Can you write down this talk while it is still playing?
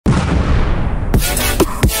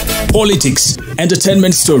politics,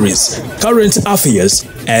 entertainment stories, current affairs,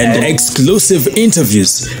 and exclusive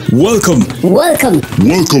interviews. Welcome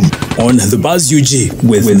on the Buzz UG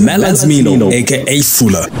with Meladz Milo, aka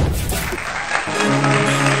Fuller.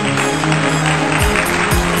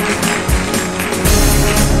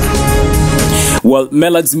 Well,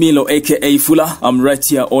 Meladz Milo, aka Fuller, I'm right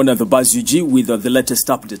here on the Buzz UG with the latest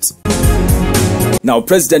updates. Now,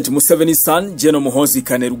 President Museveni's son, General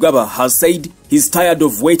Muhoozi has said he's tired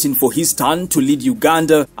of waiting for his turn to lead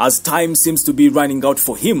Uganda as time seems to be running out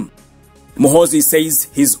for him. Muhoozi says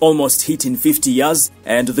he's almost hitting 50 years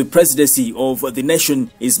and the presidency of the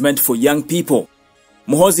nation is meant for young people.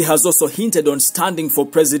 Muhoozi has also hinted on standing for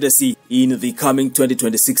presidency in the coming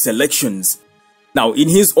 2026 elections. Now, in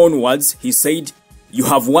his own words, he said, "You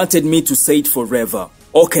have wanted me to say it forever.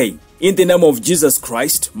 Okay. In the name of Jesus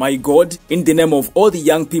Christ, my God, in the name of all the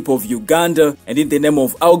young people of Uganda, and in the name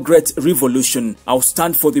of our great revolution, I'll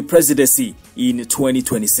stand for the presidency in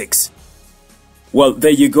 2026. Well, there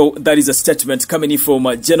you go. That is a statement coming in from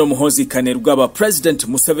General Muhoozi, President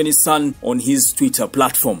Museveni's son, on his Twitter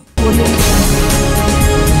platform.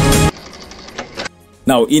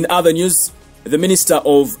 Now, in other news, the Minister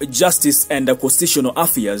of Justice and Constitutional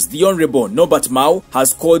Affairs, the Honourable Norbert Mao,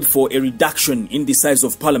 has called for a reduction in the size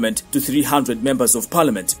of Parliament to 300 members of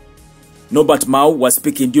Parliament. Norbert Mao was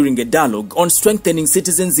speaking during a dialogue on strengthening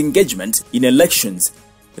citizens' engagement in elections.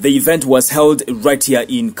 The event was held right here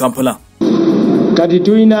in Kampala. Kati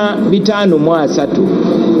tulina 5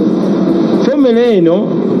 Formula eno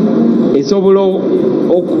esobola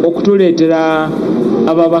okutuleetera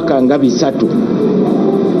ababaka nga 3.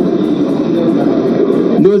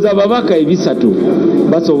 Ndoza babaka 3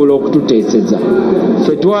 basobola okututeeseza.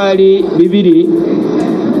 Ffe twali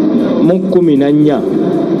 214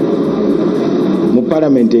 mu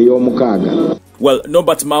Parliament ey'omukaaga. Well,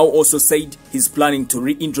 Norbert Mao also said he's planning to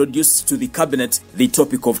reintroduce to the cabinet the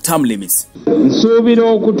topic of term limits.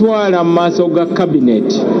 Nsuubira okutwala mu maaso ga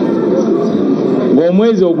cabinet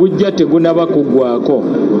ng'omwezi ogujja tegunaba kuggwako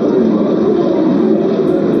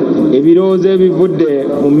ebirowoozo ebivudde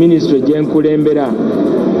mu ministry gy'enkulembera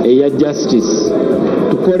eya justice.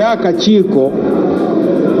 Tukole akakiiko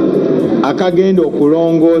akagenda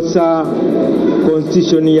okulongoosa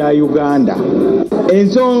constitution ya Uganda.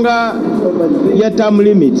 Ensonga ya term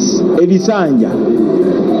limits ebisanja,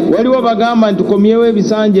 waliwo bagamba nti tukomyewo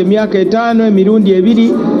ebisanja emyaka 5 emirundi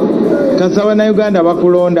 2 kasaba na Uganda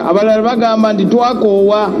bakulonda. Abalala bagamba nti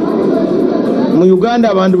twakoowa mu Uganda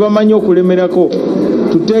abantu bamanyi okulemerako,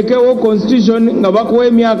 tuteekewo constitution nga bakuwa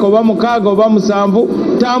emyaka oba 6 oba 7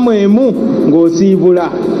 tamu emu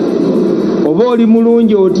ng'osiibula. Oba oli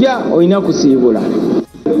mulungi otya olina kusiibula.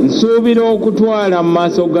 Nsuubira okutwala mu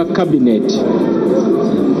maaso ga cabinet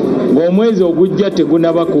ng'omwezi ogujja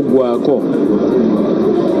tegunaba kuggwako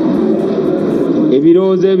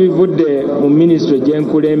ebirowoozo ebivudde mu ministry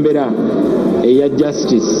gy'enkulembera eya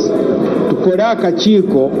justice. Tukole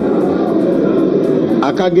akakiiko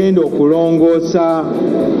akagenda okulongoosa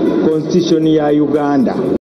constitution ya Uganda.